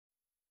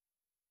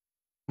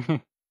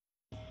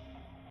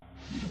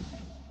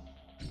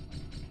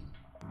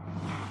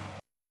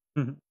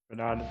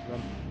Bananas,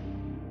 man.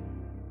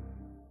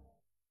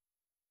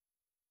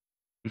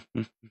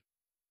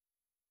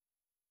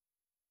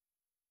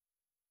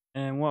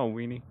 And well,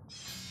 weenie.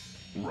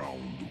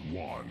 Round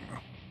one.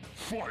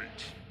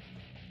 Fight!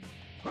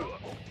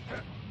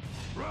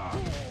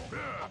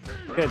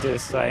 Gotta do the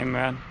same,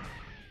 man.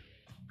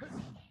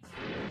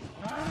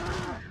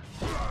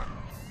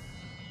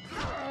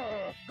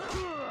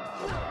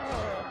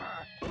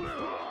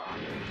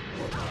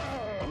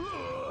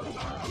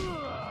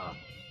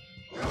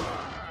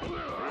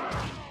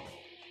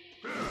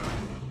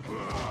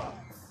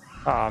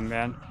 Oh,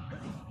 man.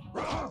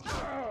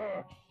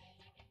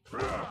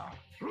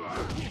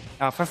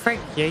 Oh, for frick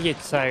you, you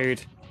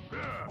toad.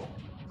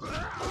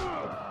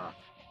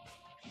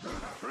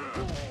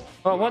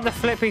 Oh, what the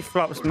flippy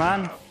flops,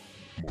 man?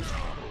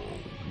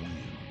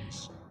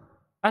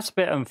 That's a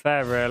bit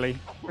unfair, really.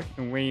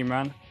 Freaking wee,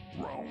 man.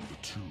 Round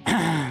two.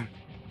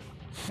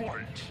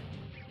 Fight!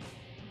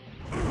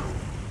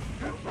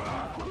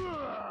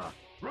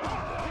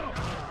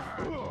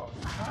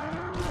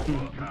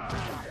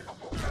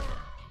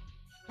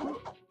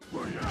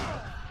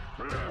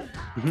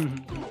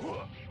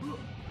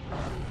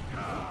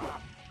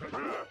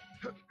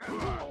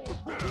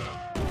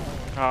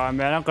 Oh,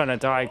 man, I'm gonna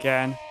die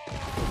again.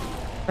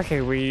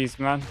 Freaking wees,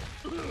 man.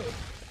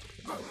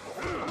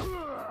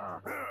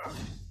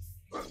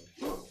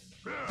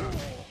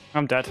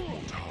 I'm dead.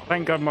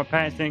 Thank God my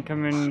parents didn't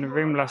come in the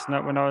room last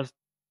night when I was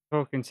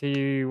talking to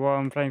you while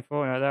I'm playing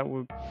Fortnite. That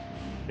would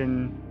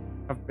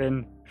have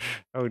been.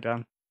 Oh,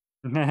 damn.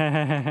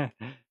 Damn.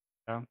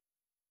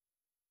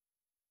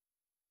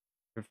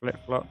 Flip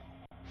flop.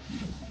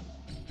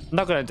 I'm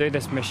not gonna do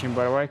this mission,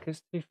 by the way, because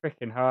it's too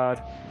freaking hard.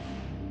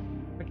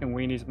 Freaking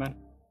weenies, man.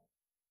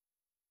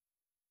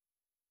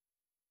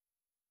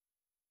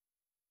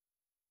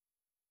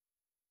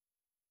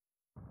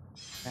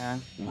 Yeah.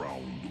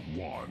 Round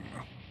one.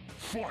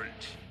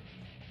 Fight!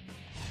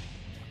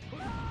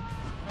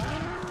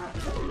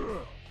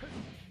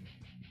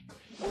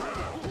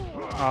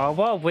 Oh,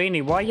 what a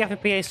weenie. Why you have to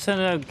be a son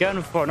of a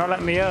gun for? Not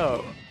let me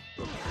up.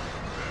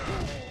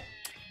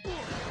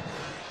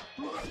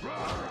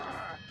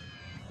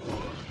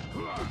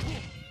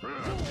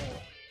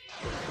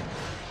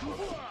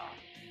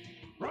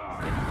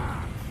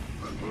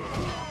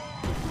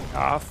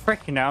 Oh,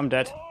 freaking hell, I'm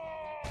dead.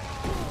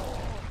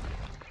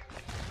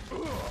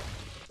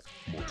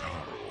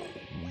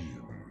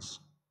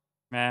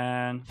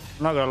 Man,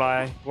 I'm not gonna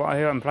lie. Who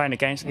I'm playing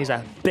against, he's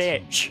a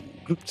bitch.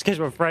 Excuse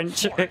my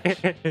French.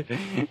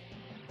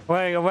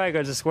 Well, I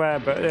going to swear,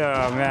 but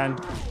oh man.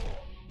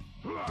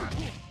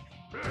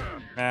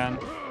 Man.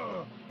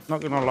 Not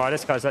gonna lie,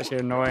 this guy's actually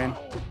annoying.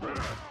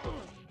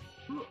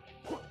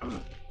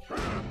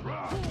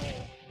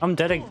 I'm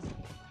dead.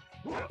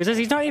 Because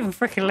he's not even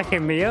freaking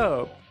licking me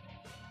up.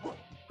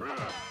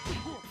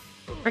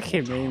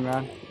 Freaking me,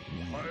 man.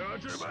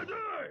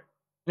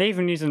 And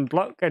even using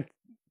block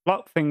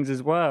things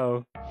as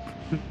well.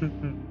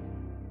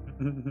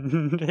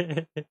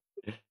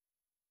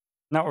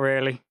 Not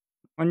really.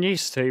 I'm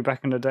used to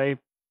back in the day.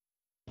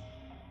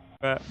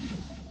 But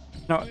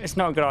no, it's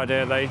not a good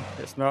idea though.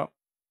 It's not.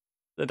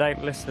 They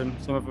don't listen.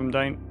 Some of them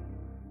don't.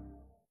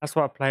 That's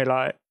why I play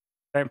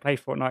don't play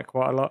Fortnite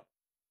quite a lot.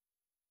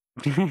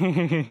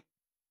 Because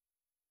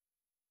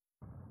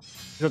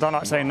I don't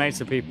like saying no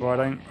to people, I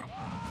don't.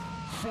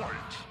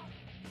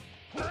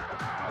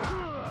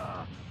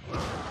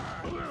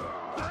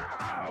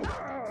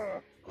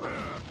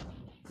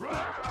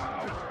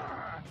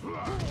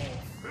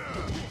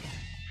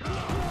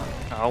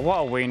 Oh, what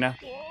a wiener.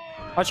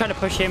 I tried to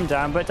push him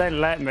down, but they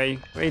let me.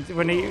 They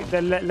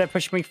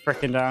push me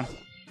fricking down.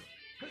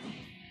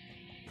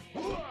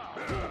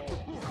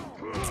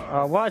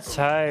 Oh, what a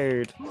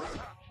toad.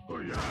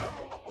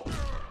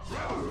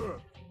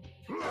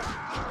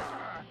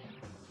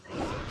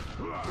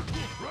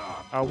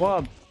 Oh,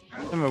 what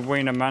I'm a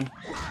wiener, man.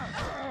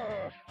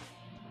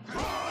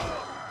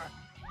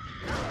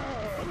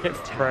 Get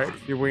throat,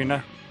 you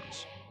wiener.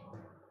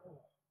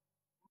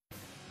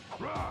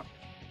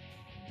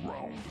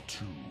 Round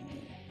two.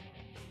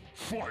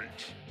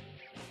 Fight!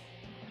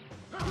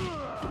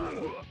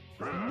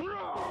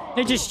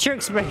 He just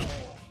tricks me.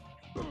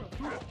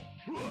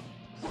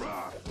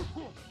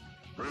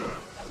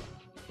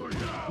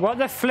 What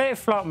the flip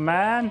flop,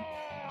 man?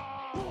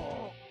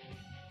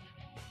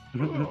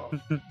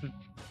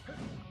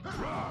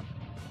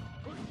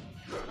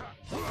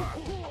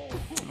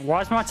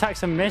 Why is my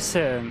attacks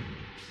missing?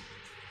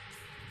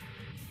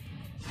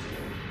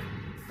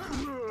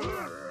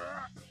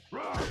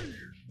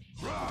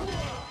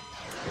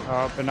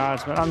 Oh,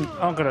 bananas, man.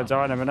 I'm gonna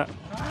die in a minute.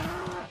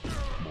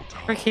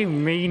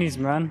 Freaking meanies,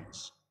 man.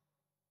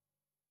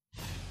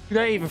 You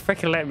don't even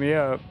freaking let me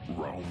up.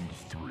 Round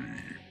three.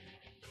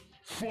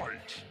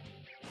 Fight!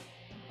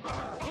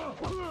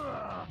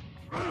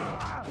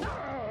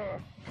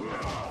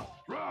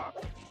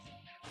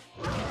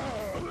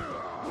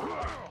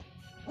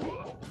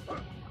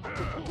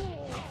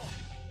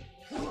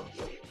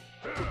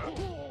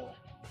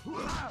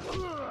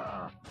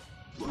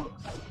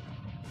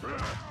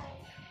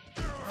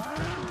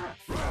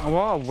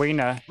 What a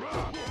wiener.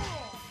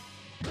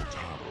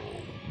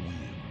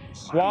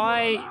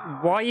 Why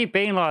are you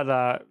being like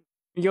that?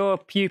 You're a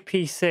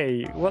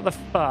PUPC. What the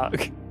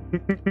fuck?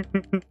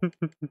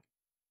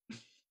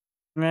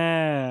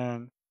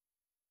 Man.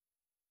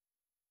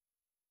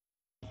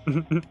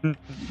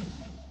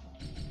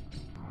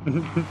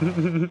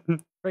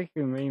 Freaking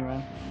me,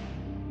 man.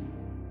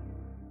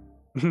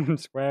 I'm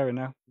swearing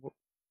now.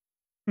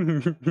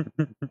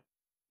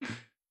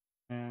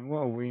 Man,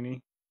 what a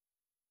weenie.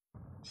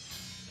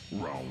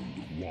 Round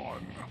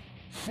 1.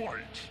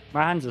 Fight!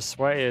 My hands are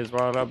sweaty as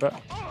well a little bit.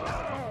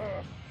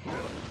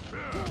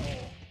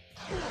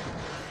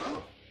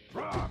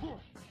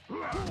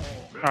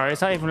 Alright,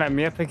 it's not even letting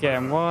me up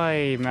again.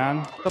 Why,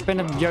 man? Stop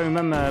being a yo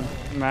mama,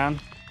 man.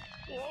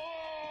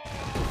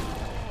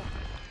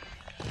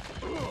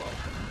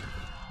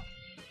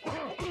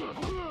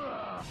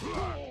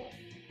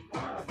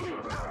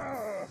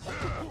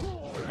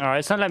 Alright,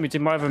 it's not letting me do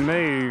my other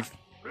move.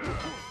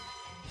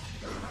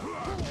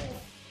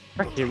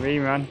 Freaking me,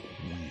 man.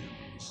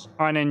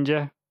 Hi,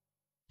 Ninja.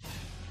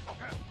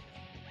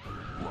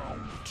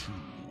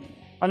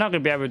 I'm not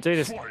going to be able to do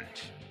this.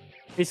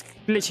 He's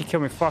literally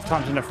killed me 5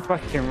 times in a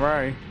fucking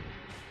row.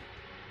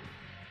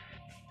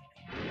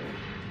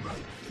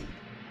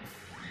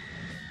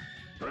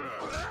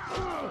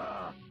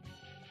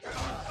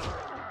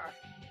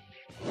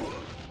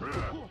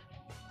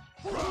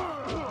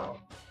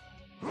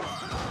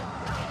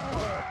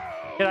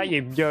 Get out,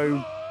 you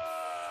yo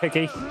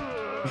piggy.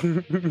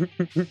 You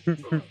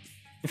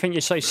think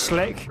you're so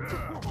slick?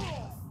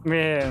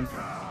 Man.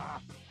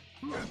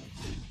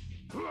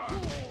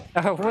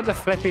 Oh, what the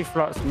flippy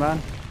flops,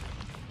 man.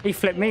 He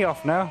flipped me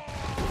off now.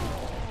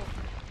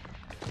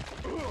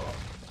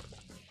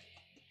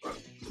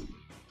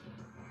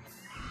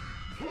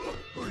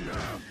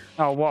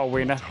 Oh, what a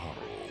winner.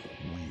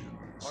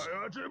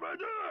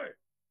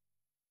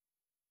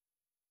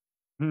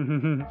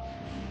 And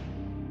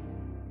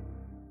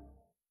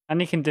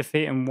you can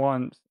defeat him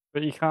once,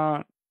 but you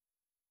can't.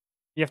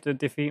 You have to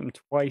defeat him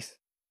twice.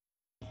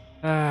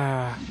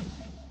 Ah.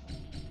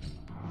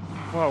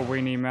 What a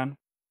weenie, man.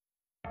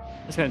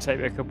 It's going to take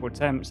me a couple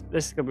attempts.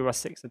 This is going to be my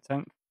 6th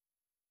attempt.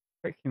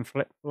 Freaking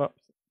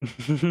flip-flops.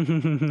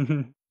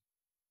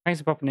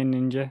 Thanks for popping in,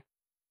 Ninja.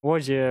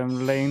 What's your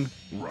lane?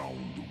 Round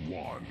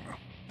 1.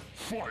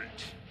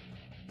 Fight!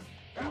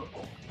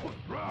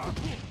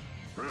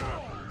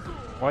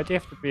 Why do you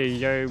have to be a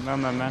yo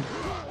mama, man?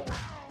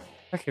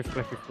 Freaking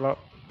flippy-flop.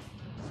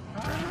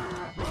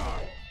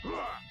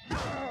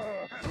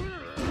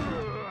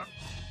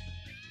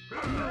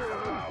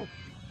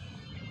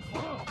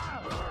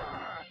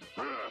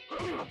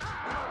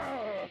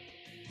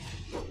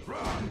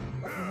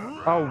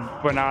 Oh,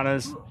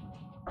 bananas.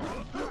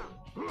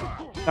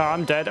 Oh,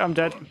 I'm dead. I'm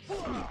dead.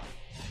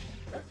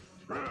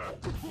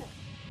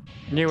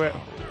 Knew it.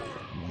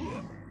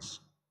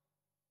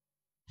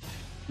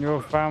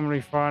 Your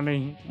family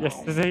finally.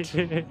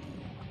 Yesterday.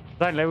 I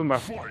don't live with my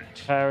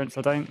parents,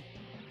 I don't.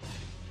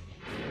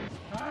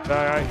 So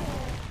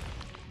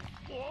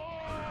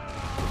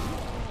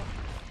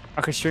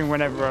I can stream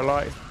whenever I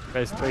like,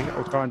 basically,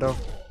 or kind of.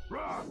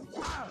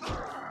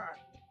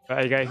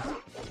 There you go.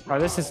 Oh,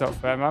 this is not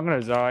fair, man. I'm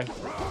gonna die.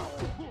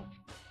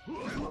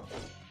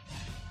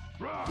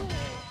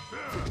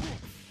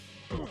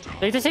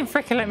 He doesn't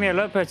freaking let me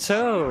look at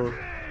all.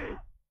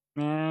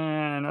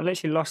 Man, I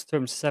literally lost to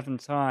him 7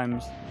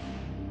 times.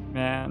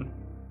 Man.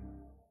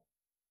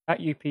 That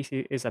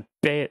UPC is a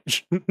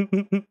bitch.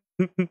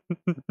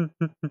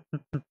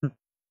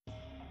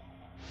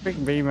 Freak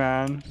me,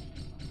 man.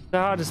 The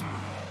hardest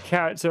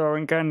character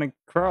on going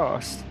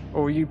across.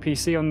 Or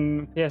UPC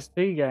on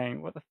PS2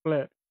 game. What the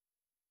flip?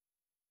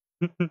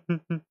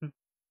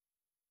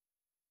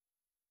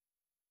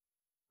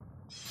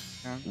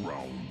 Round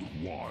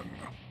 1.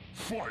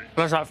 Fight!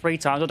 That's like 3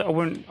 times.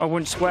 I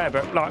wouldn't swear,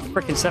 but like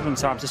freaking 7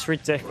 times. It's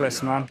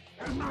ridiculous, man.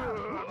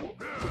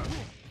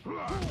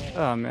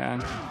 Oh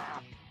man.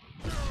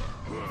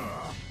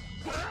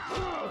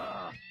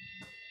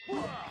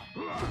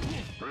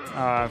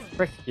 Ah,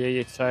 frick you,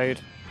 you toad.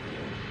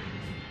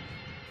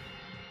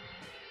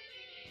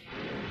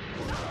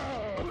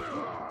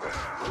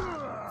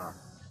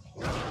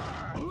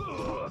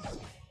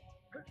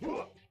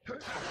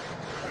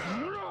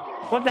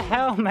 What the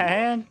hell,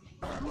 man?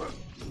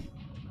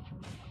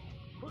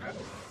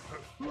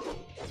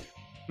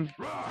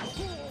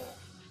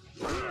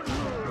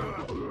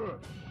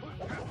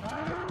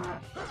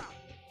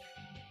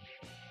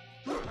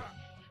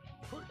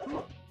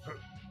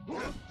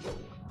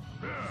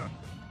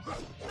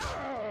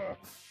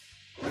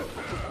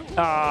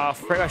 Ah,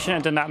 frick, I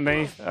shouldn't have done that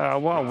move.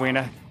 What a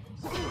winner.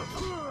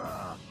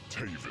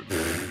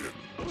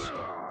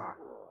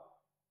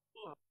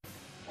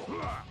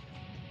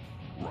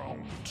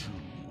 Round 2.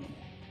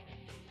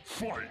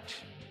 Fight!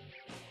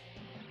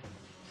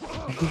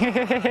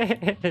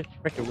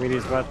 Frickin'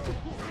 weenies, bud.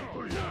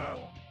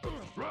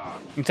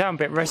 You can tell I'm a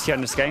bit rusty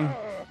on this game,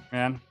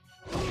 man.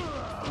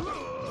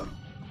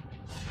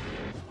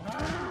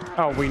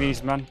 Oh,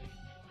 weenies, man.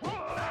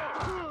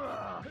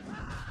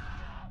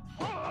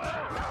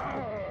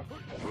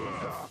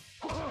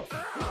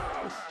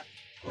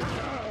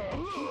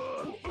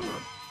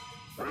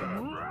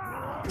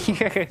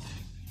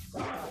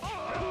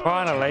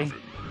 Finally.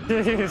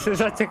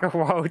 That took a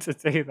while to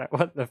do that.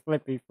 What the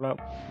flippy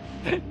flop.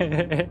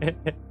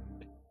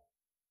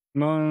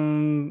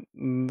 Mon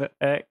the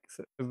X,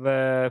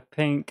 the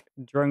pink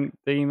drunk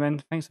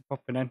demon. Thanks for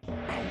popping in.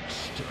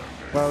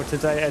 Well,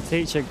 today a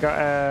teacher got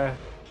a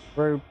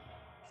group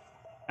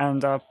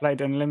and I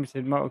played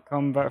Unlimited Mortal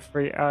Kombat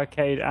 3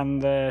 Arcade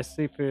and the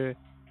Super.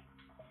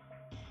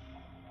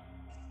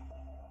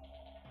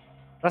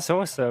 That's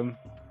awesome.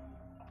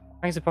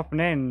 Thanks for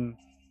popping in,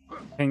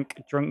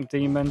 pink drunk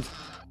demon.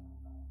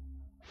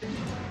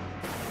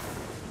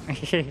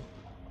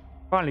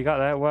 Finally got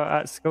there. Well,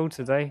 at school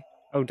today.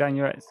 Oh, Dan,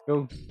 you're at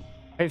school.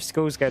 Hope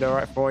school's going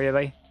alright for you,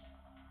 Lee.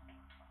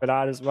 But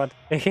I as well.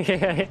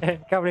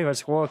 Can't believe I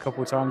swore a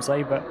couple times,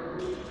 eh? But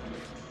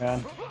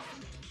man.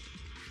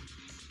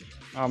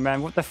 Oh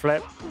man, what the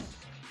flip?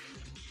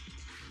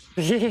 What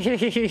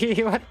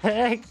the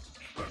heck?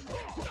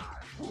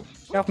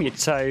 Help me, you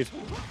toad.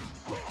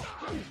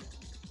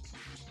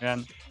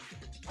 Man.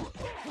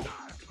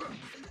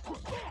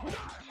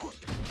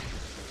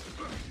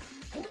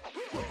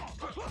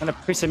 And a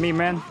piece of me,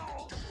 man.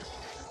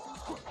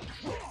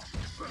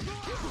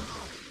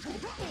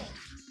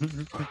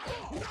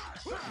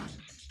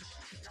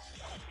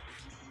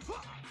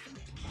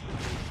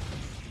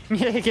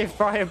 Yeah, get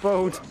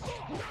fireballed.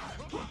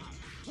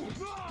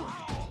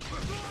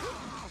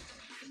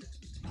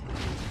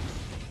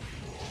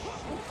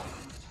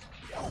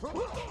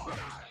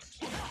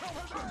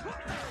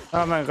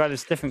 Oh my god,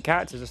 there's different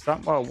characters or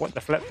something. Oh, what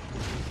the flip?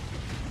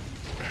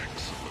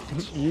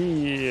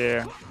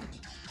 Yeah.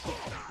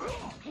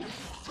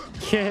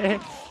 Yeah.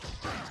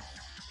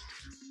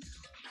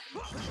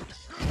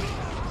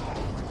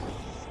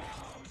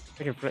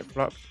 Freaking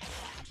flip-flop.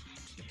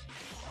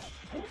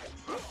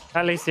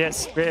 At least the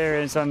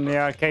experience on the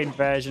arcade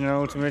version and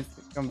Ultimate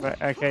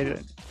Combat Arcade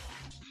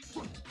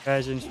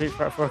version, Street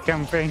Fighter 4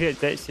 Campaign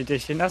Ditch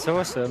Edition. That's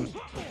awesome.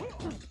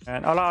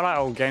 And I like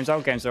old games.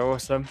 Old games are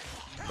awesome.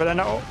 But they're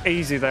not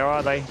easy though,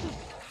 are they?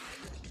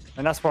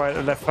 And that's why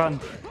they're fun.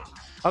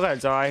 I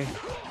gotta die.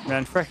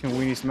 Man, freaking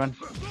weenies, man.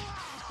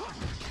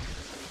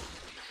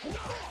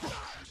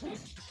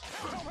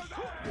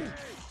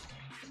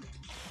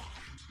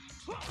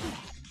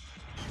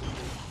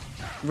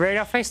 Really?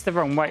 I faced the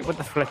wrong way. What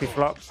the flippy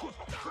flops?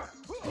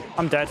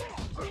 I'm dead.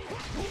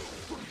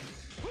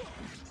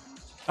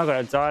 I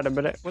gotta die in a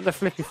minute. What the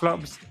flippy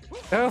flops?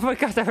 Oh my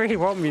god, they really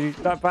want me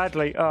that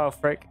badly. Oh,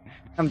 frick.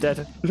 I'm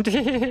dead.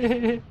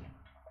 Freaking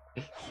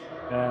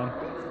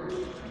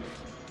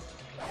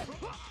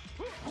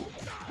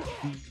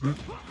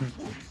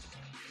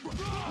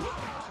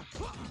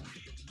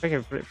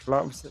flip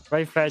flops.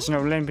 Both version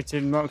of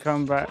Limited Mortal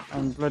Kombat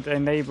and Blood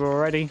Enable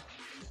already.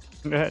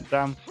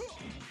 Damn.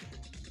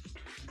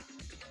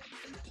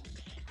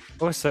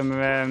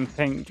 Awesome,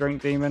 pink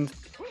drink demon.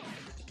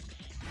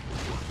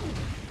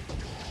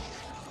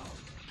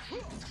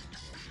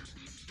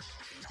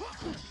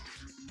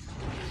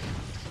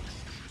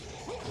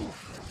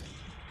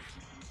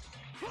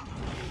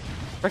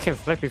 Freaking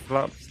flippy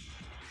flops.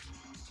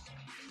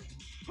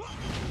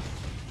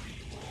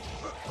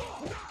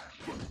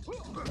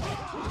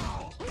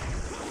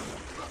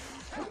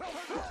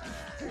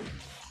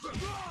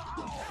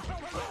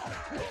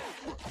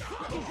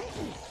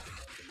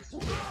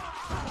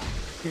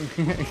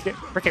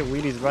 Freaking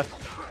wheelies, bud.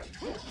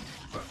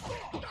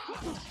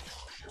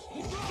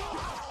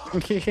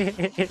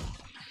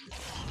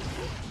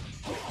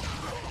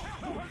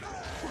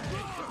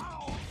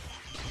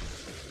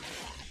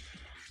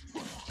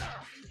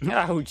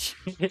 Ouch.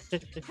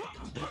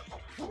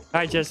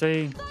 Hi,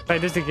 Jesse. Play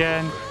this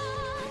again.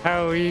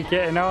 How are you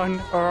getting on?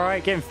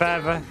 Alright, getting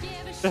further.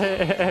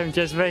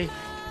 Just me.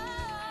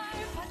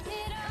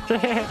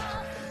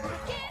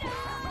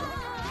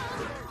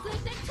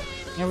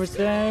 It was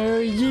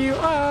there you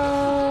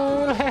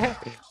are.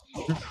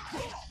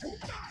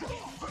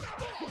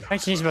 I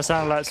changed my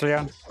sound alerts,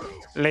 Leon.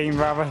 Lean,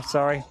 rather,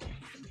 sorry.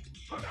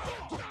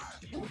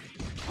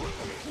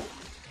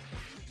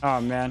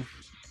 Oh, man.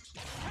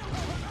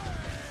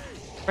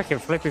 Freaking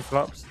flippy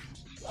flops.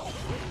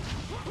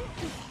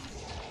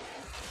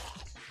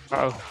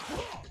 Uh-oh.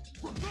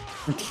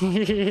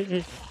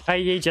 Hey,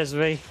 you, just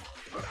me.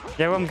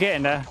 Yeah, well, I'm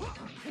getting there.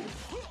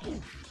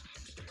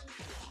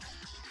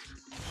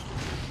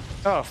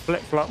 Oh,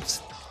 flip-flops.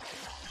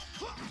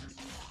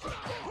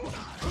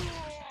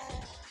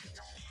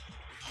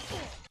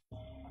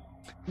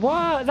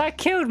 What? That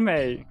killed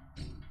me!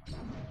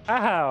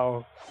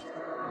 Ow!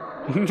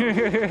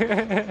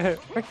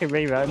 Freaking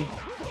me, man.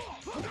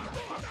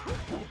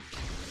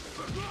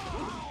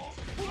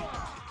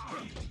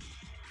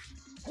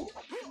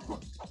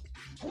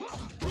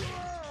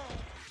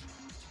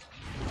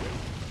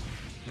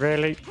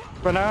 Really?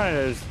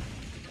 Bananas!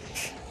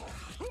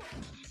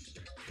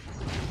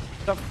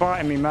 Stop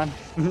fighting me, man.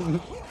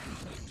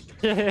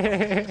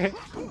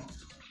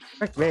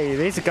 Frick me,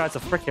 these guys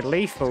are freaking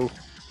lethal.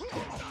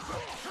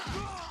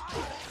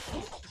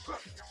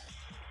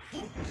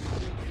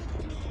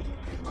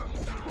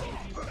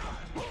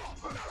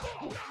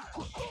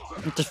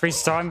 Just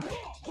freeze time.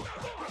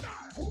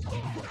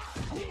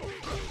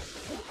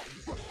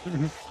 I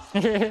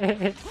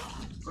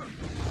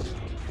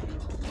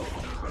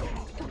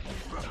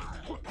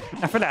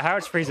feel like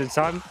Howard's freezing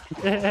time.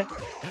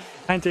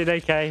 I'm doing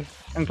okay.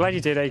 I'm glad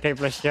you did okay,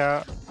 bless you.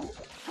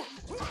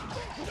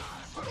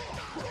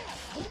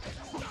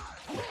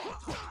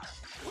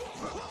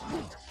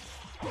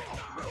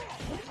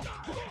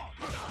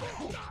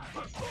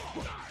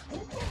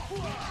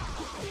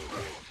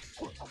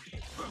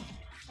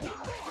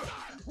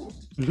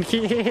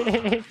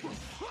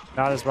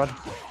 Nah, there's one.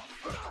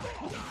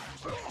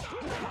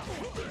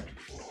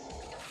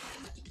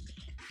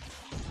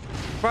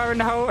 Fire in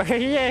the hole.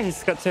 Yeah,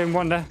 he's got 2 in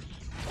 1 there.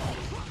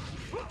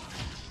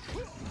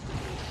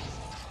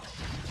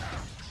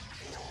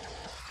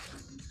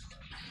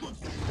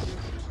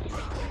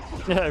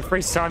 Yeah,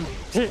 freeze time.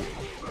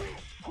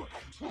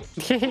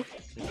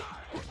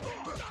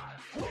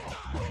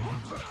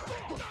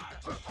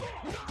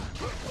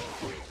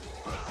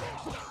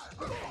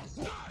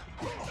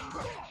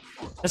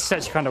 This is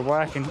actually kind of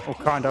working, or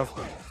kind of.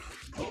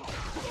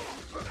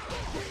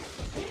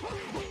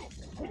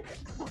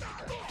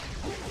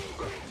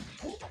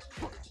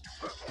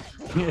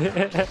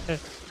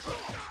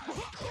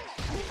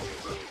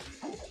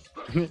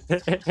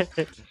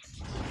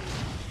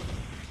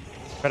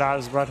 But I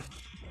was bad.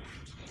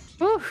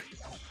 Woo.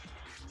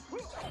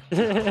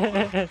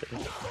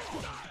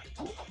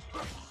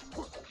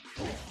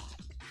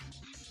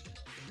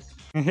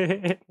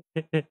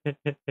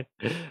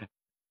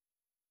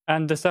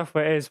 And the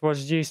software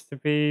was used to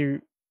be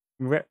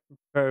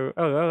retro.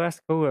 Oh, that's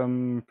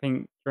cool.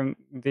 Pink drunk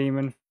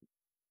demon.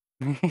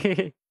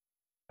 I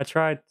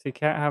tried to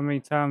count how many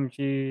times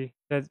you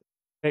said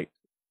pick.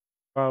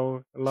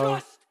 Oh, lol.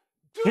 Just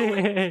do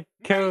it.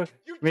 Kill Make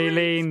your me dreams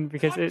lean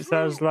because come it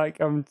sounds true.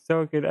 like I'm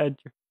talking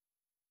edge.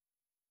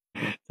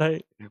 I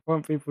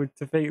want people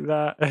to think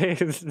that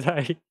it's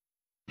like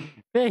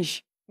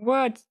fish.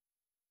 What?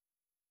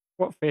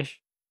 What fish?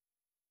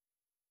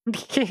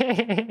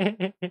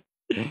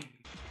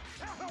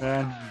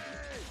 Man.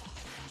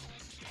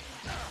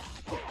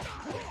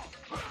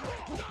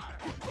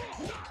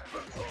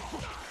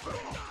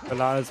 The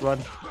last one.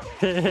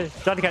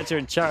 Trying to catch you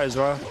in chat as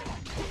well.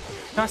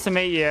 Nice to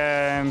meet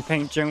you,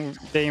 Pink Junk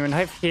Demon.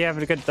 Hopefully you're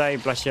having a good day,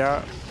 bless you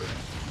out.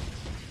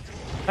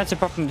 Thanks for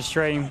popping the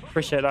stream.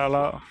 Appreciate that a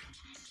lot.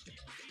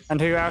 And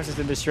who else is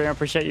in the stream? I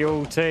appreciate you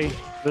all too.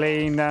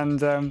 Lean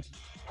and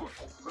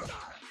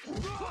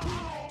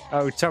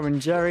oh, Tom and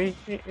Jerry.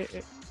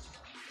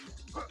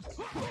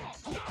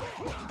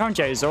 Tom and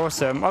Jerry is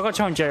awesome. I got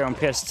Tom and Jerry on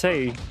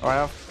PS2.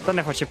 I don't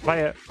know if I should play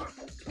it.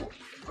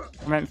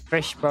 I meant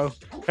Fishbowl.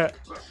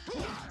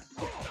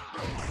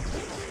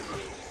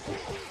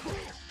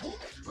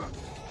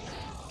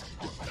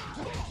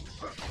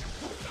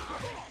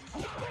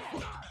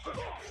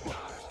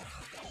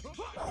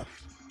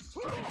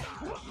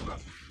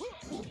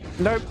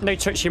 Nope, no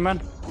touchy,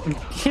 man.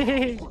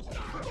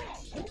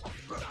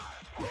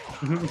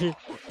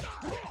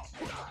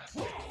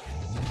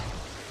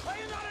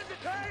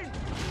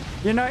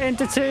 You're not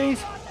entertained?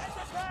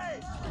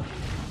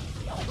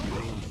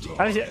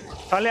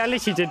 At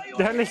least you did.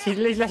 At least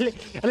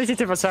you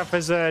did myself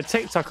as a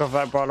TikTok of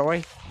that, by the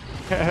way.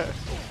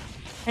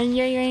 And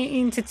you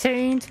ain't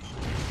entertained.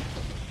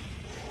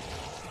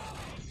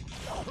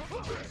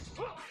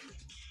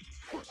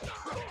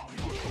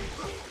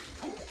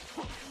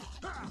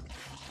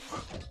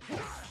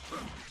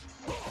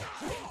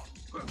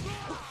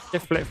 You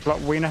flip-flop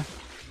wiener.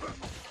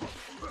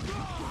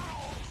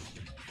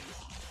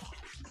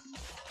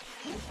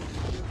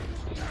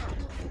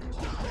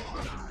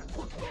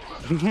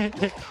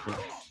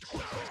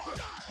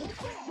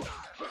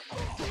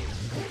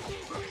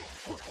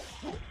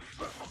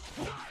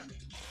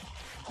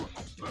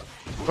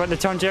 What, the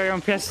Tom Jerry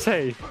on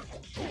PS2?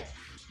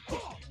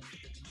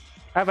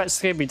 How about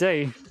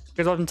Scooby-Doo?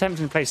 Because I'm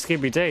tempted to play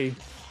Scooby-Doo.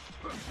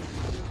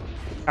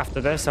 After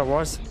this, I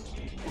was.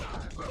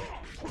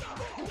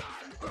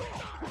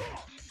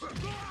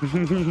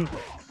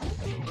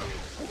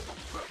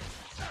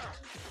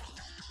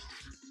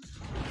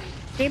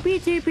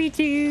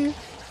 Scooby-Dooby-Doo.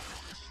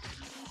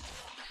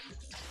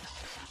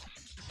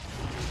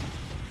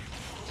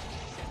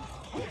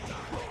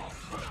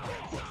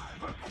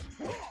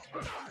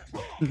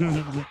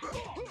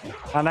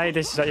 I know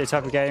this is not your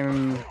type of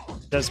game,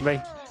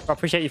 Desby. I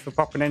appreciate you for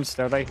popping in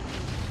still, though.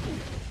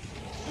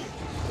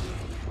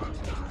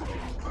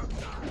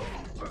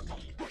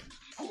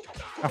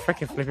 I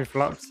freaking flippy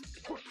flopped.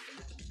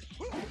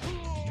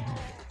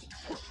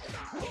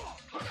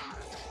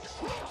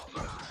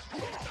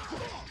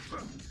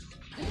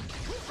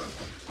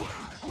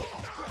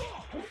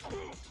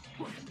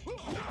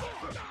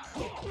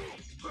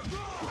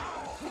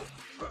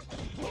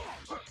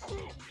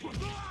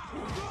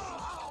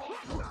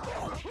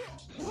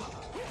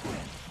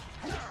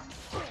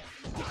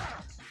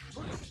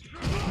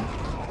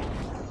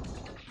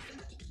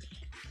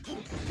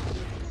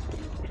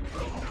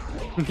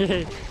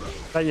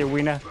 That your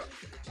winner.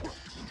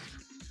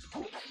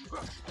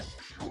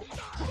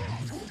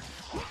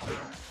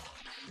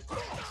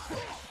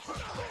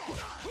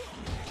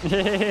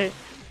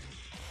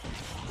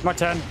 My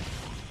turn.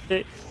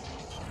 It...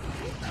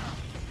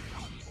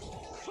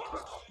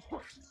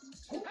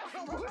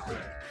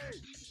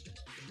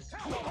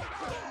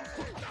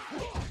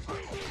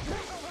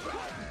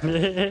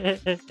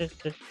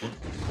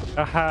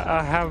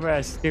 I have a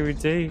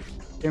Scooby-Doo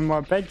in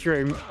my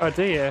bedroom. Oh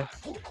dear.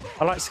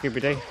 I like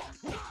Scooby-Doo.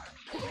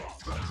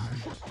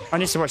 I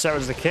used to watch that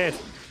as a kid.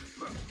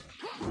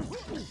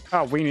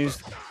 Oh,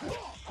 weenies.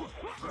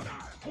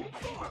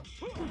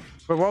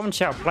 But won't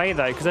you play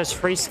though? Because there's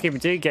 3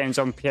 Scooby-Doo games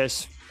on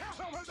PS2.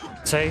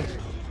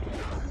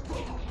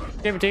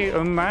 Scooby-Doo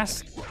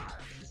Unmasked,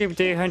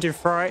 Scooby-Doo 100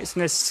 Frights,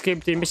 and there's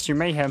Scooby-Doo Mystery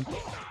Mayhem.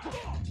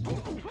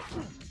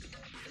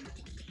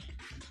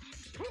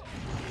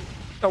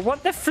 Oh,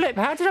 what the flip?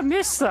 How did I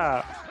miss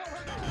that?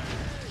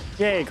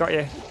 Yeah, got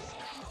you.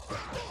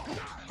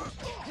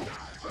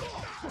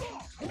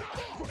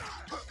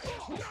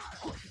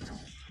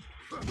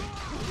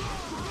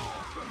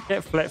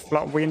 Get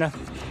flip-flop, wiener.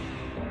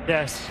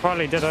 Yes,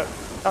 finally did it.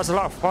 That was a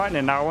lot of fighting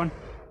in that one.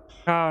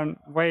 Can't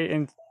wait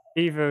in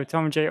either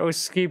Tom and Jerry or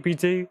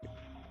Scooby-Doo.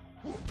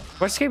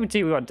 What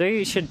Scooby-Doo we got to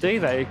do? It should do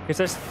though, because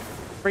there's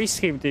 3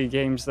 Scooby-Doo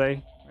games though.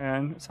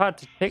 And it's hard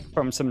to pick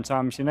from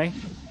sometimes, you know.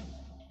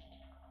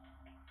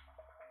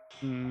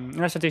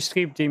 Unless I do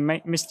Scooby-Doo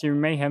Mystery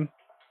Mayhem.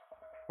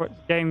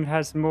 What game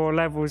has more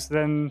levels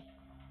than...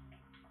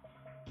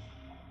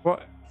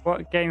 What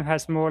game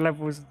has more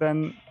levels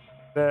than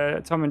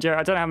the Tom and Jerry?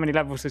 I don't know how many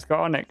levels it's got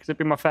on it, because it'd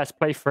be my first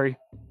playthrough.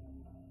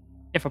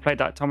 If I played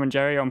that Tom and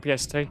Jerry on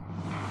PS2.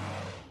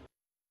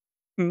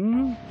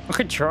 I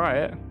could try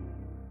it.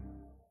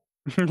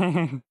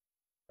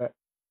 But,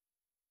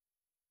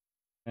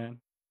 yeah.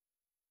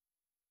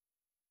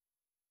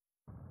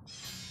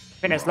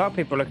 I think there's a lot of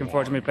people looking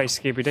forward to me play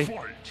Scooby-Doo.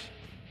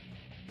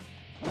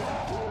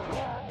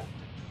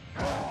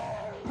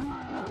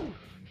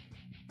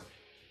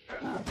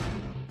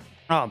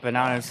 Oh,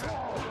 bananas.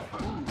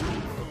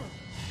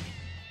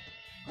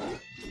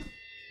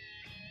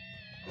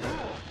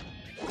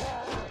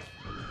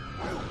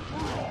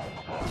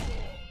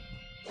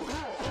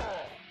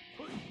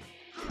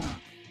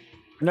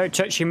 No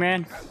touchy,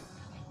 man.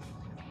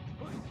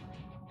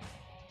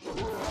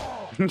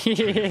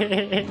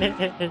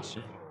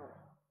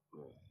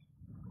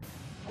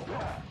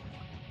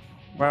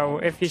 Well,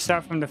 if you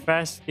start from the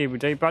first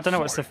Scooby-Doo, but I don't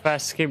know what the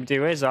first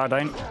Scooby-Doo is, I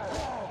don't.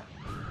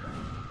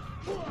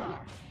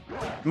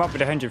 It might be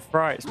the 100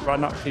 Frights, but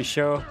I'm not too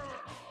sure.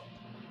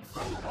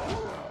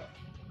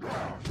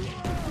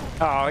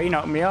 Oh, he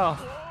knocked me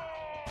off.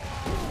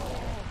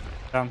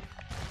 Damn.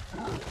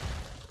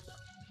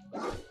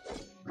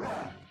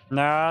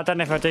 No, I don't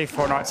know if I do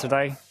Fortnite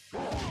today.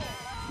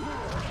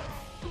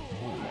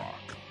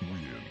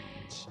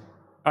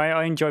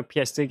 I enjoy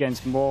PS2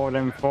 games more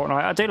than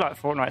Fortnite. I do like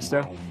Fortnite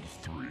still. Round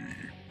 3.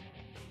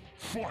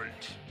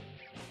 Fight.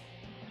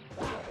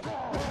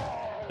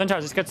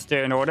 Sometimes it's good to do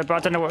it in order, but I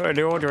don't know what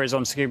the order is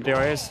on Scooby-Doo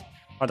is.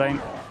 I don't.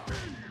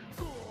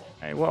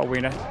 Hey, what a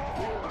wiener.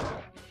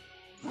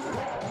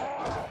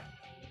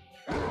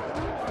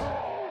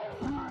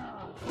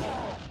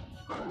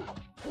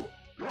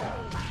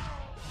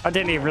 I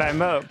didn't even let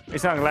him up.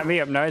 He's not gonna let me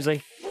up now, is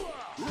he?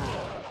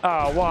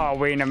 Oh, what a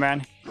wiener,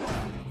 man.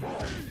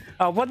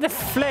 Oh, what the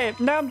flip?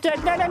 No, I'm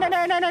dead. No, no, no,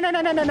 no, no, no, no,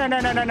 no, no, no, no,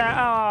 no, no, no.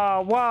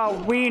 Oh,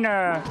 wow,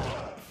 wiener.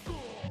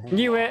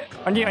 Knew it.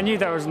 I knew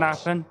that was gonna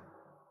happen.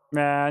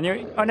 Man,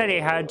 I nearly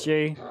had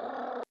you.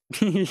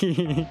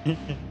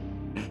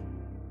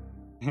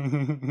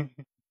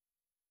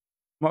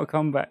 Mortal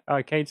Kombat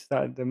Arcade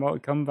started the Mortal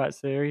Kombat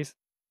series.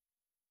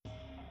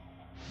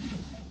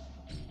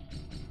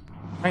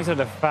 Thanks for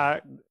the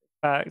fact.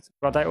 I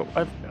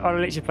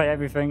literally play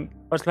everything.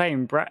 I was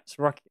playing Bratz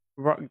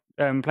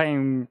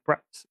playing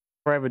Bratz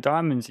Forever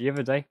Diamonds the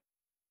other day.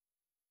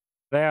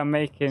 They're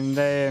making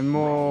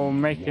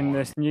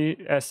this new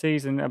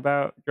season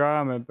about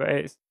drama, but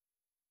it's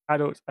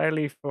adults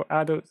only for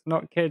adults,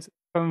 not kids.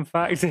 Fun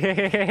fact.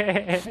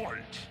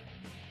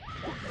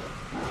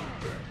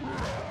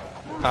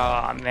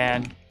 Oh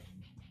man.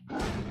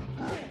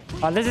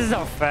 Oh, this is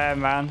not fair,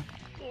 man.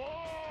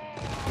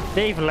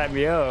 They even let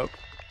me up.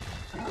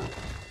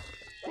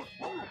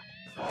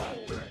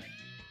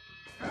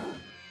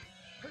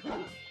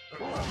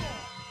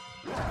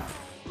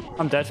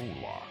 I'm dead.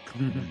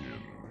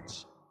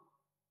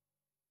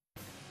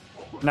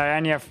 No, I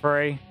only have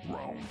 3.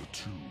 Round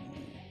 2.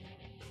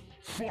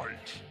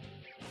 Fight.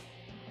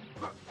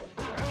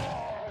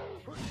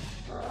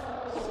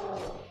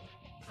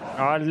 Oh,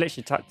 I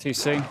literally tapped too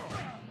soon.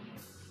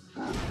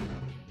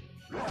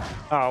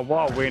 Oh,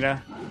 what a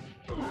wiener.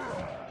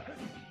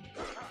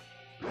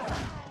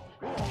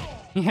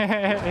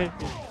 Yeah.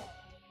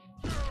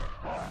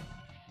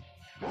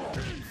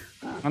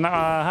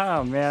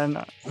 Oh,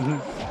 man.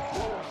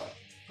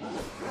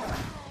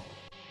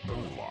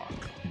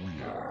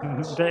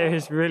 There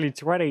is really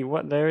 20.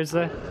 What there is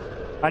there?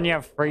 I only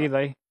have 3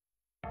 though.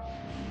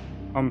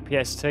 On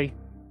PS2.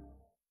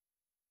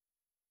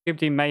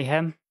 Scooby-Doo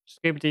Mayhem,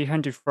 Scooby-Doo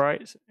 100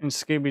 Frights, and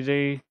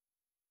Scooby-Doo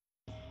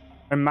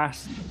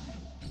Unmasked.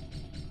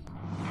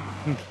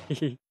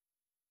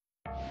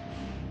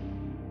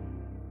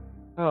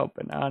 Oh,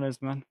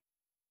 bananas, man.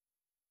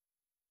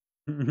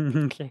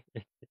 Okay.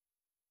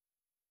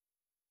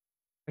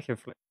 I can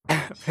flip.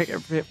 Pick a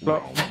flip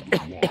flop.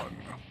 Round one.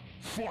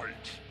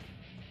 Fight.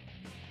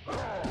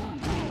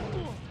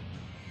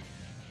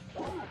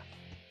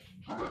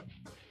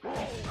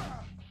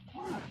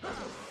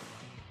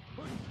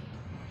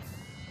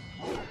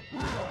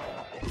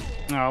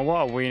 Oh,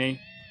 what a weenie.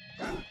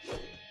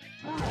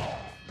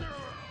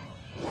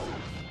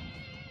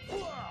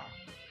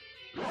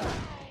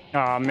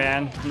 Oh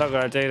man, I'm not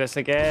gonna do this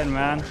again,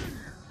 man.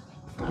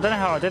 I don't know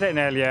how I did it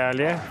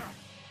earlier.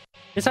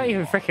 It's not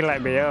even freaking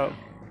let me up,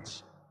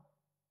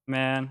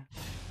 man.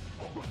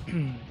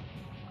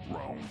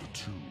 Round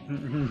two.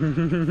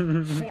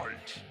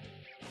 Fight.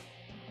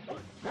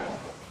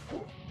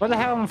 What the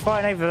hell am I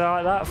fighting over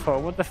like that for?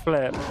 What the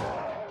flip?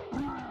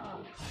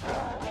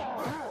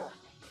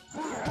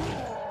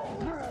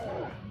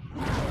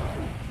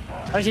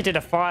 I actually did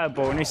a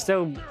fireball and he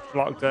still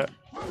blocked it.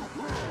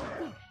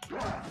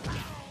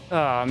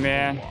 Oh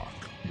man.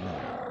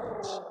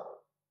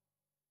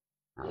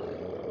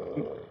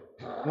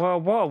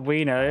 Well, what a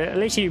wiener. At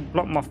least you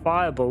blocked my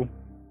fireball.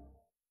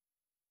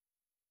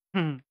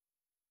 Freaking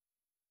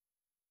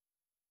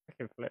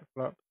flip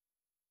flop.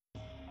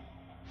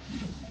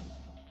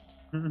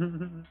 I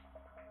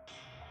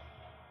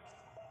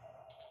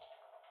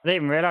didn't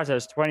even realize there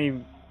was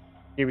 20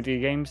 DVD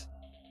games.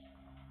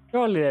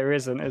 Surely there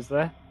isn't, is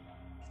there?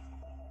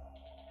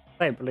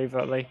 I don't believe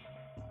that, Lee.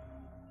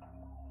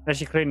 Unless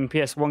you're including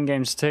PS1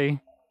 games too.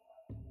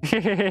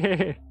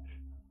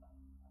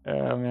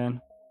 Oh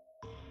man.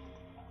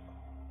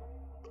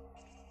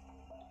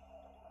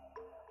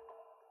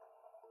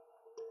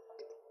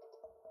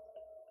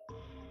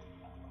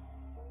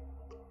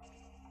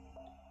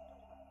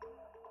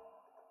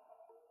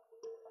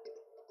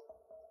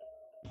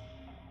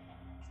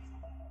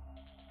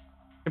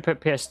 Should put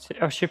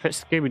PS2. I should put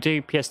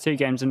Scooby-Doo PS2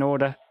 games in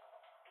order.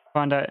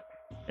 Find out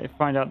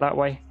that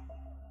way.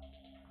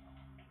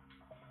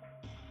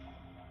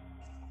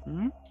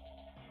 Hmm?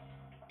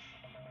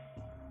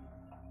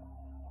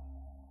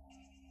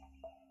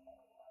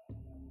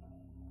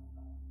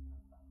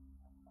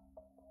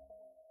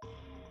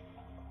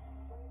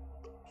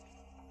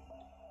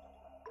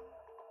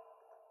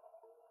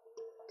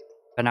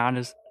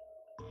 Bananas.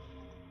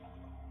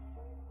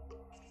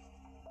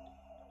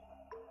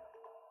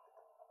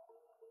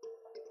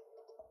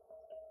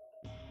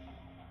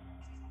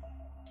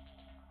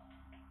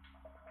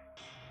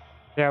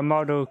 Yeah,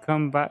 model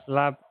Kombat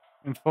lab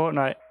in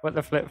Fortnite. What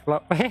the flip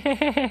flop?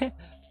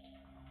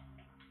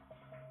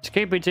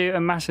 Scooby-Doo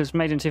Unmasked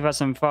made in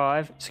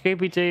 2005.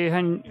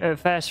 Scooby-Doo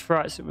First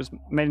Frights was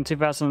made in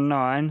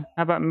 2009.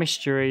 How about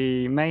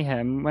Mystery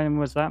Mayhem? When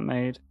was that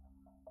made?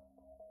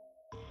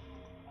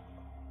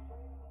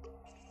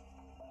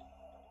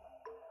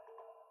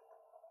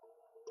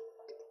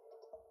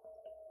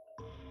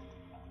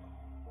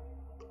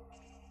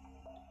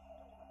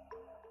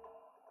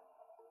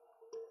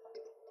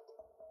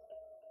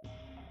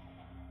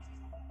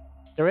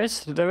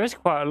 There is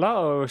quite a lot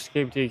of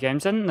Scooby-Doo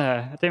games, isn't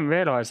there? I didn't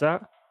realise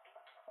that.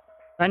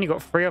 I only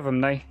got 3 of them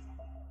though.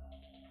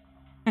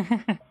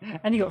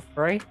 Only got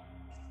 3.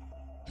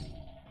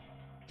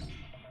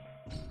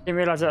 Didn't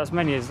realise that as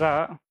many as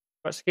that.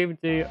 Got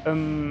Scooby-Doo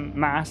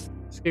Mask,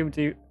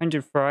 Scooby-Doo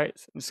 100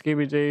 Frights, and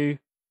Scooby-Doo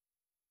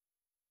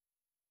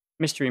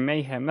Mystery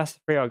Mayhem. That's the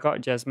 3 I got,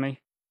 Jasmine.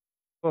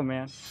 Oh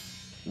man.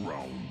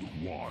 Round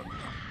one.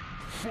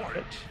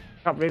 Fight.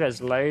 Can't believe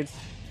there's loads.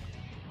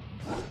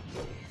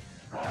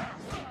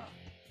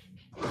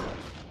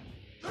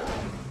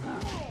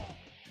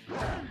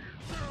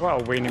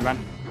 What a weenie, man.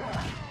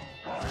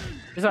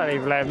 He's not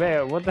even letting me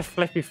up. What the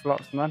flippy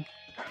flops, man.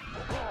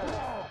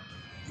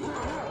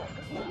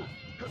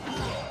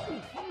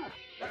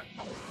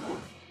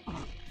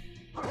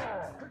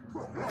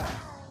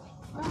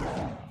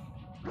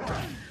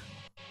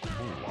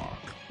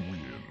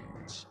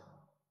 Wins.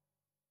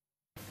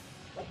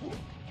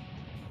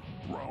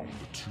 Round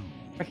two.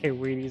 Okay,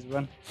 weenies,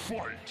 man.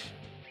 Fight.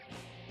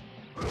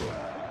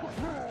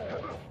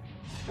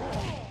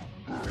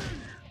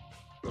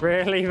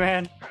 Really,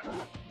 man?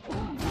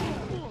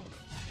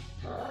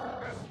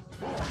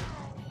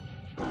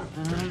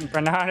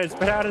 Bananas,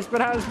 bananas,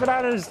 bananas,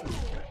 bananas!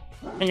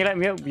 Can you let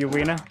me up, you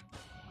wiener?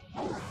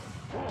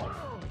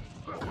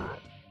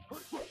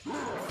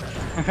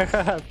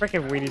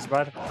 Freaking weenies,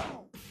 bud.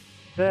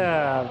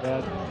 Yeah,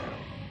 man.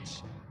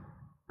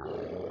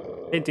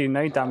 Didn't do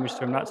no damage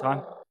to him that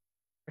time.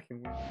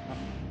 Freaking weenies, man.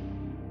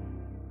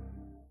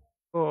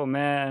 Oh,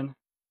 man.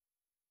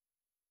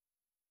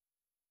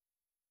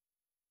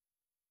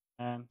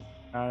 Man,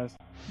 guys.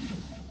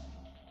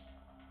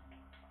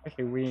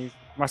 Okay,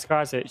 my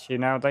sky's itchy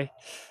now,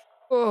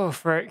 Oh,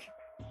 frick.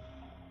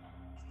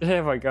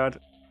 Oh my god.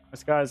 My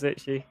sky's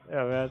itchy.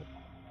 Oh, man.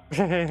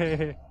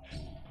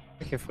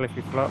 Okay,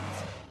 flippy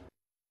flops.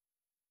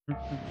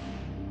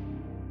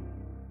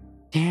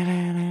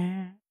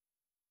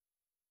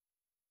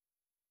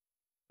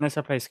 Unless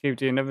I play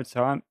Scooby-Doo another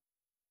time.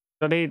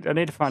 I need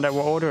to find out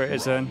what order it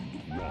is in.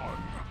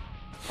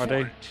 I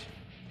do.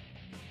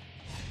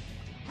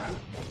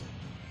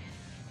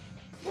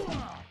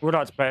 Would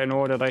like to play it in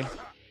order, though.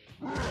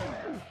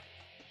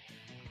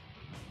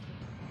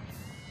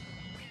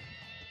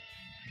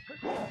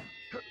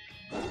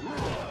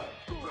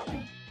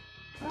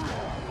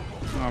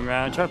 Oh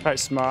man, I try to play it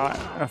smart.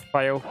 I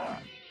fail.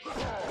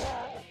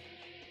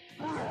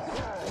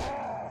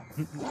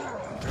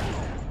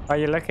 Are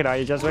you looking at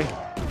you, Jasmine?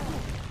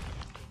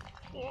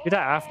 You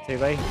don't have to,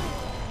 though.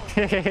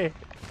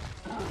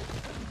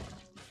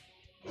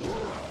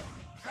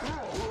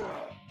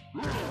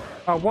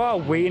 Oh, what a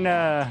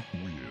wiener!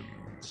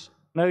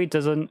 No, he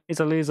doesn't. He's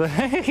a loser.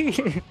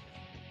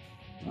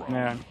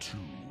 Man.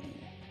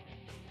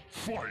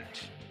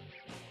 Fight.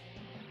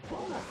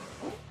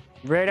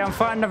 Really, I'm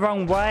fighting the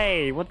wrong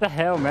way. What the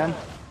hell, man?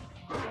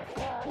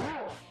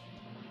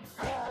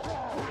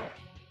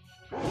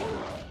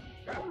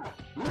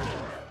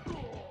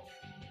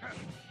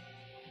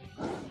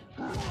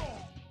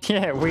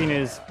 Yeah,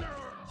 wieners.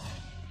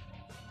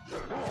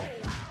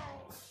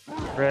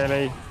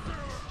 Really?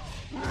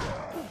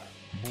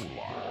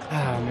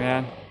 Oh,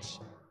 man.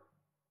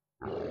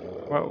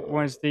 What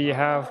ones do you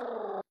have?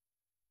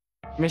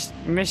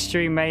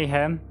 Mystery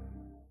Mayhem.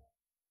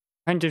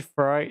 100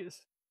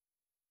 Frights.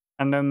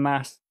 And then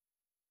Mask.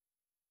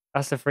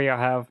 That's the 3 I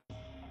have.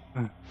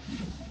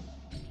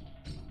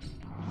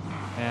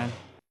 Man.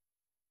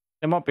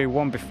 There might be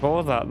one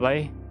before that,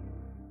 though.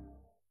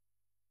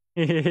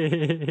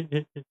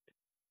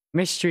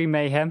 Mystery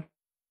Mayhem.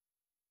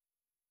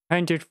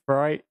 100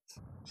 Frights.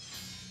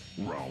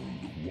 Round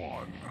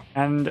 1.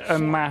 And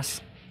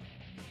Unmasked.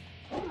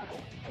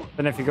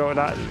 Don't know if you got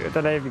that. I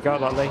don't know if you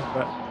got that, Lee,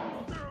 but.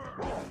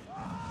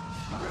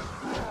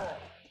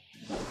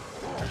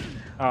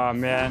 Oh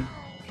man.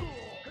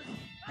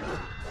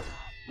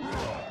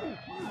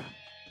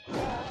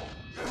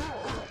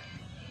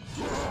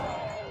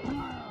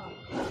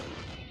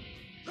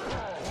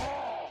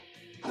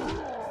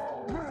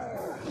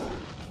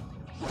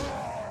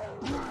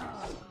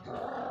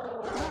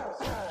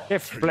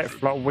 Get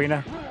flip-flop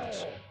winner.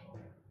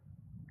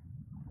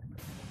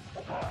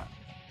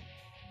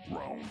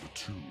 Round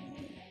 2.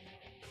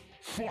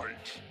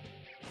 Fight.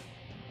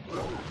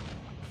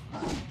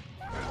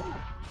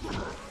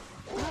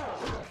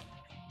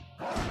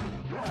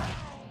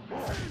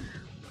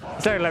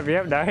 Don't let me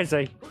up now, is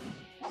he?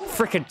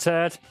 Frickin'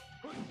 turd.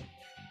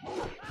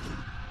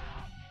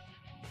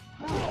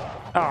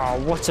 Oh,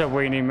 what a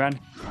weenie, man.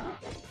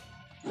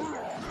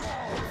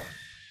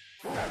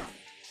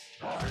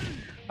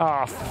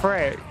 Oh,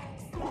 frick.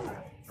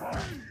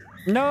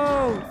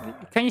 No!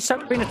 Can you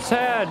stop being a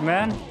turd,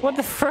 man? What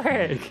the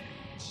frick?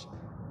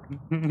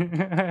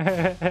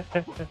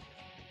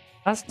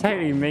 That's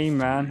totally mean,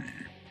 man.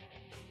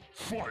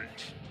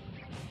 Fight.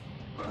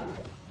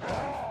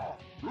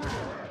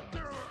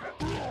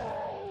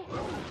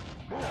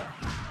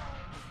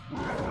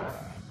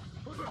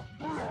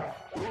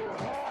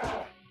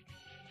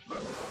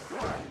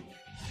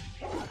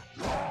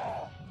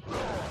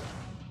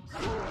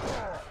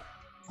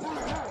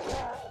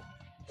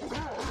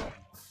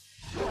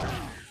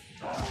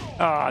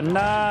 Oh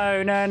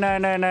no, no, no,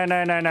 no, no,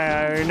 no, no,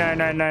 no, no, no,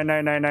 no,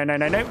 no, no, no, no,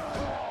 no, no.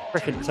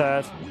 Frickin'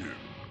 turd.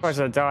 Why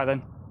should I die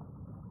then?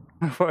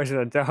 Why should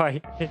I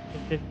die?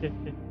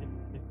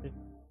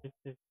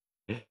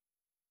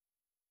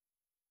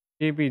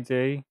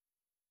 GBD.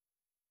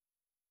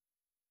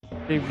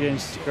 GBD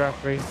and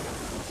Scrappy.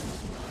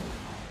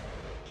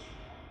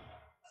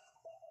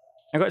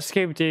 I got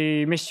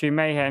Scooby-Doo Mystery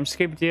Mayhem,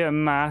 Scooby-Doo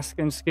Unmasked,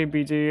 and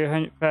Scooby-Doo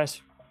 100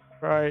 First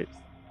Frights.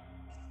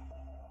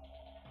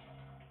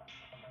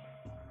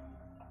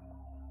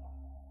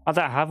 I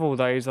don't have all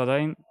those, I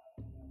don't.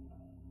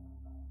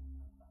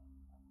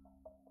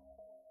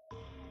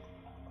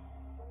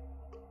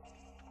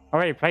 I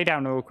already played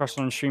Animal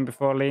Crossing on stream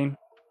before, Liam.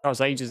 That was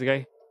ages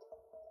ago.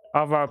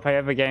 I'd rather play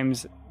other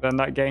games than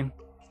that game.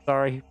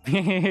 Sorry. But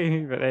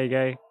there you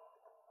go.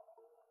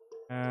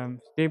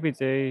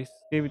 Scooby-Doo,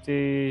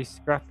 Scooby-Doo,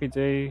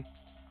 Scrappy-Doo.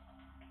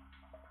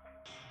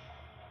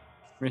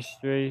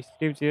 Mystery,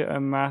 Scooby-Doo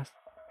Unmasked.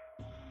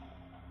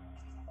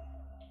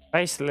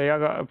 Basically, I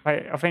gotta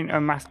play, I think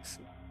Unmasked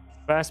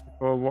first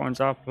before what ones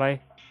I'll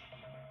play.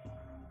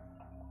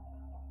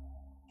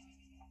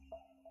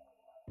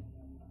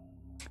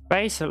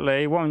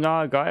 Basically, what ones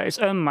I got, it's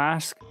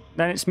Unmasked,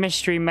 then it's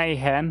Mystery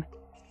Mayhem.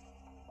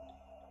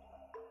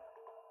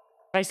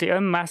 Basically,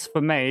 Unmasked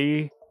for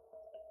me,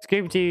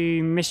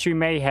 Scooby-Doo Mystery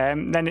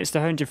Mayhem, then it's the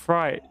 100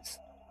 Frights.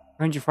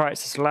 100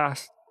 Frights is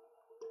last.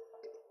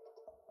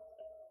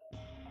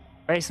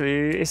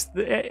 Basically, it's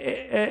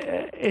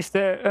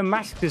the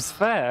Unmasked is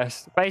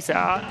first.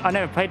 Basically, I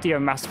never played the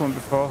Unmasked one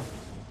before.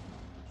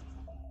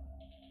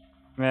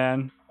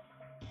 Man.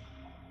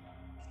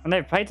 I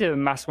never played the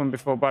Unmasked one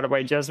before, by the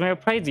way, Jasmine. I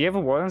played the other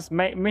ones.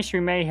 Mystery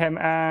Mayhem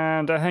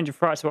and 100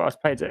 Frights, what I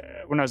played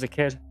when I was a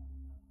kid.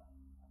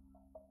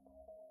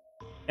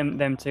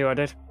 Them two I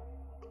did.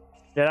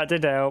 Yeah, that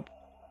did help.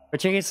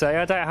 But you can say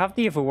I don't have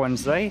the other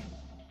ones, though.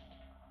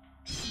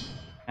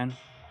 Man.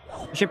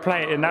 I should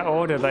play it in that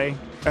order, though.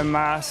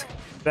 Unmasked,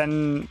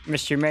 then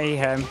Mystery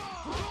Mayhem.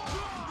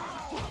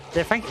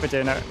 Yeah, thank you for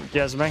doing that,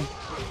 Jasmine.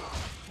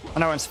 I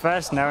know it's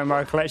first now in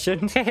my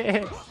collection.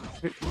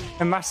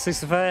 And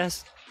Master's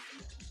first.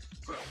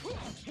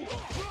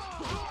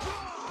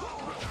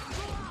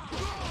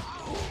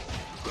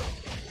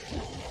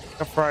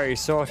 A throw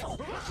sword.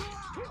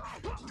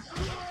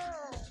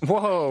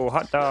 Whoa,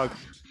 hot dog.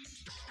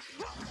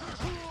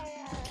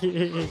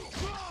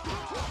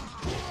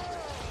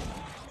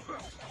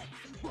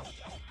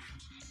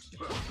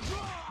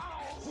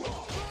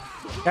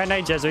 Yeah,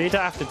 no, Jezel, you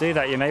don't have to do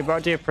that, you know, but I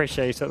do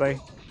appreciate it, though.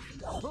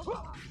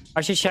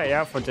 I should shout you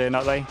out for doing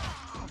that, though.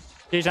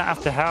 You don't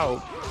have to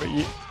help, but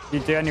you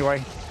do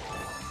anyway.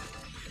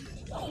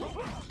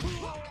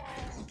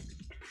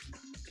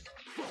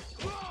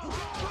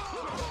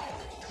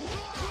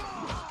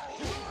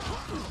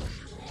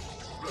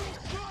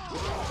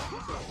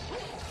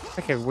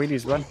 Okay,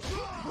 wheelies run.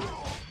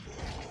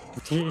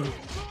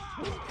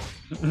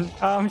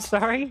 Oh, I'm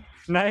sorry.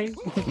 No,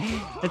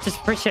 I just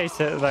appreciate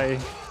it, though.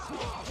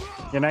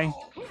 You know,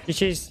 you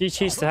choose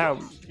to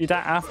help. You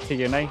don't have to,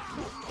 you know.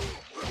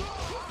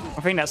 I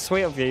think that's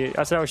sweet of you.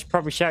 I said I should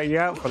probably shout you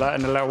out for that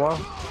in a little while.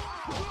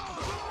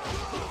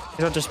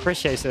 Because I just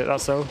appreciate it,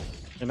 that's all.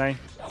 You know.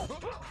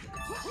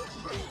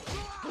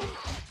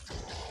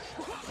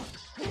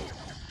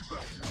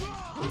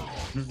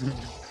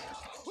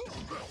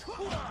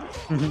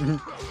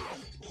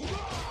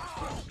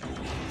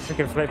 Look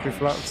at flippy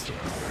flops.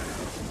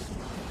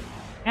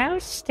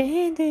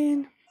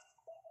 Outstanding.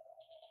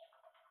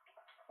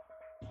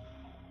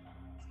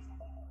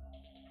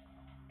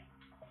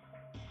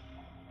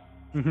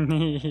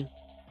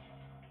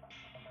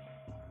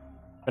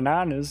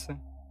 Bananas.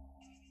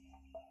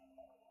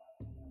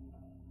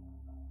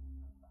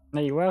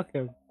 No, you're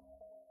welcome.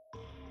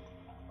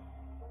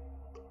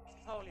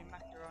 Holy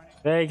macaroni.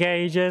 There you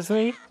go,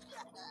 Jesley.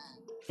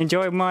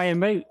 Enjoy my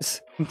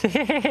emotes.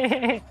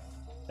 There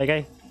you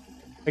go.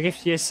 I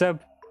gift you a sub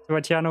to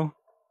my channel.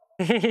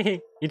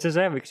 You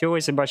deserve it because you're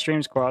always in my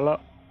streams quite a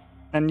lot.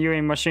 And you're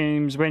in my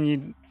streams when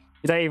you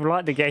don't even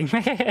like the game.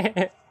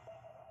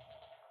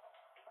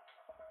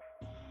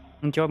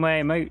 Enjoy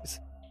my emotes.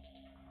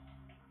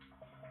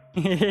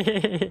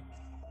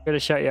 Gotta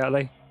shout you out,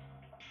 though.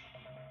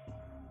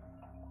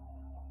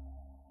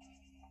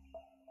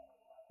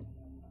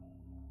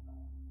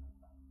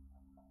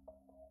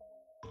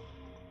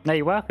 No,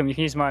 you're welcome. You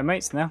can use my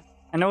emotes now.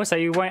 And also,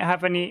 you won't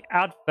have any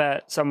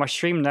adverts on my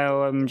stream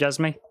now,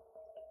 Jasmine.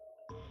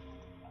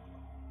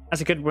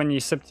 That's a good when you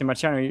sub to my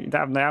channel. You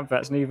don't have no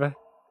adverts neither.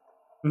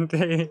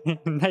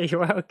 No, you're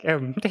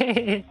welcome.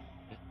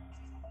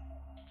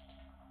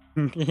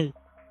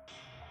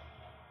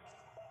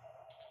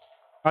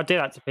 I do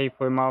that to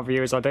people in my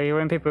viewers. I do.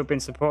 When people have been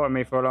supporting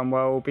me for a long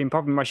while, been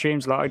popping my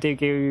streams, like I do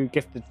give you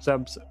gifted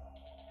subs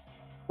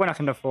when I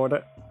can afford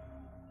it.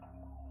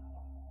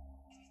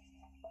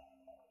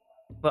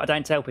 But I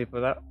don't tell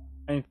people that.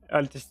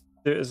 I just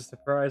do it as a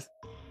surprise.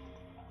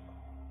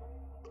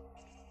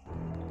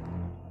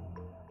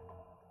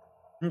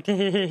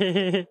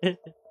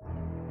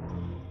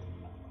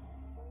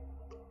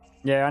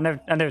 Yeah, I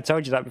never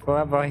told you that before,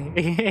 have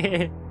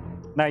I?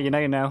 Now you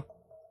know now.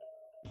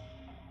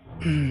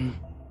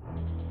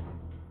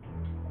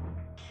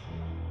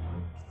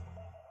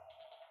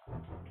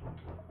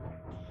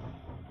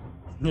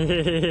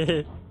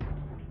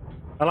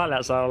 I like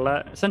that sound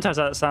alert. Sometimes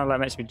that sound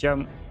alert makes me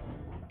jump.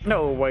 Not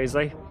always,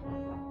 though.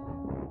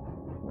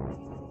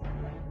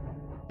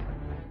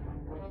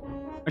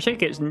 I should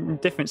get some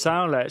different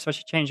sound alerts, so I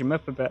should change them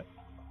up a bit.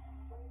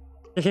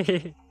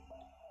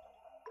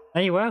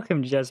 Hey, you're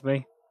welcome,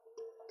 Jasmine.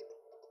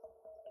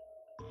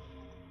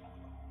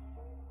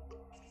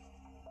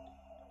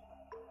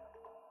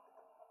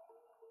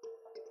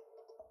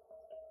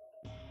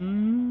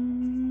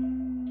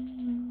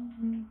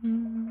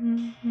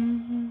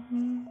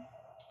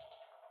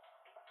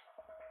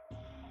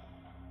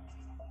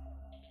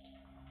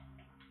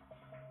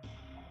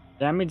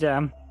 Damn me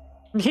damn.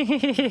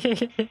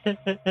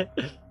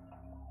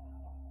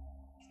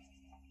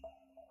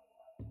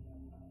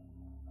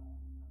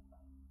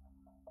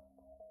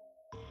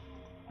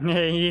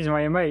 Yeah, he's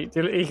my mate.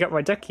 He got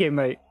my ducky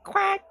mate.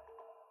 Quack!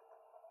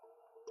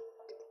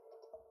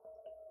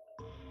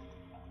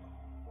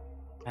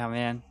 Oh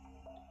man.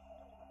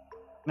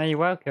 No, you're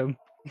welcome.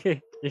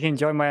 You can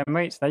join my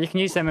emotes now. You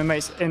can use them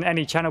emotes in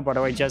any channel, by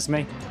the way,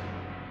 Jasmine.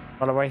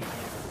 By the way,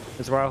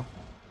 as well.